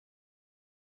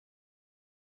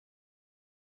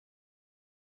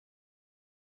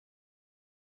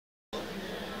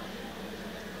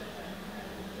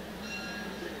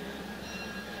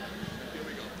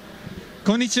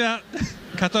こんにちは、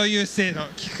加藤雄生の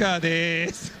菊川で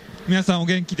す。皆さんお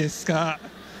元気ですか？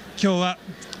今日は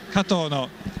加藤の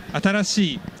新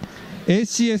しい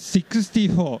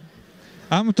ACS64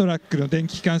 アムトラックの電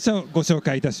気機関車をご紹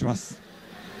介いたします。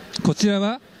こちら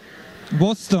は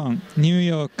ボストン、ニュー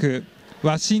ヨーク、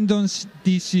ワシントン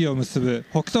DC を結ぶ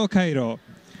北東回廊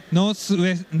ノ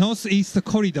ースイース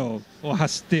トコリドーを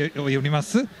走っておりま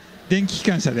す電気機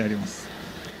関車であります。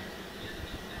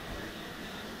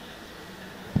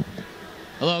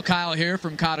Hello, Kyle here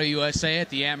from Kato, USA at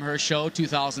the Amherst Show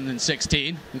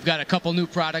 2016. We've got a couple new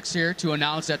products here to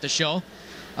announce at the show.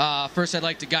 First, I'd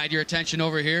like to guide your attention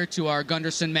over here to our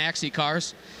Gunderson Maxi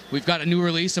cars. We've got a new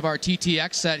release of our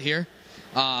TTX set here.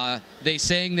 They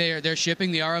saying they're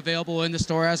shipping. They are available in the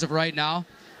store as of right now.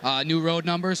 New road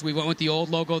numbers. We went with the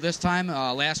old logo this time.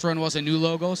 Last run was a new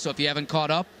logo, so if you haven't caught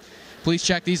up, please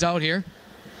check these out here.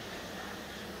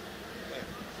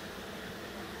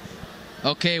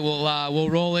 Okay, we'll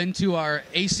roll into our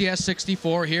ACS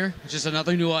 64 here, which is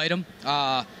another new item.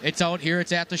 It's out here.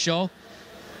 It's at the show.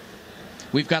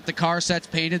 We've got the car sets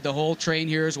painted, the whole train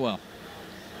here as well.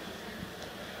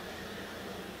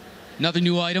 Another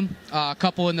new item, a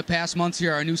couple in the past months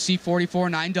here, our new C44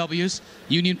 9Ws.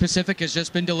 Union Pacific has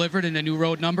just been delivered in a new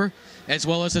road number, as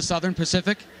well as the Southern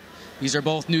Pacific. These are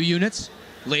both new units,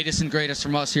 latest and greatest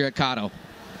from us here at Kato.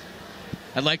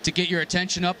 I'd like to get your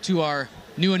attention up to our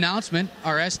new announcement,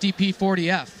 our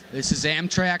SDP40F. This is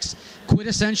Amtrak's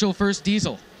quintessential first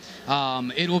diesel.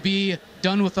 It will be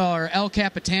done with our El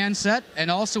Capitan set, and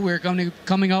also we're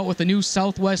coming out with a new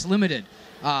Southwest Limited.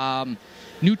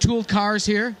 New tooled cars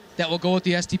here that will go with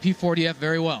the SDP40F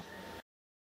very well.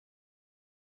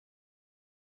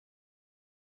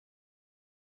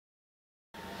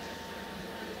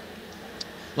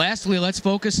 Lastly, let's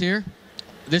focus here.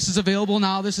 This is available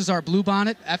now. This is our Blue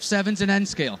Bonnet F7s and N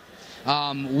scale.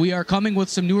 We are coming with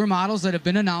some newer models that have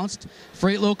been announced.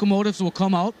 Freight locomotives will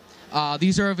come out.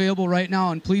 These are available right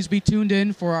now, and please be tuned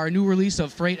in for our new release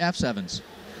of Freight F7s.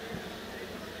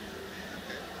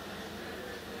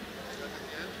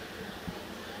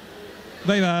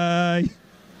 Bye bye.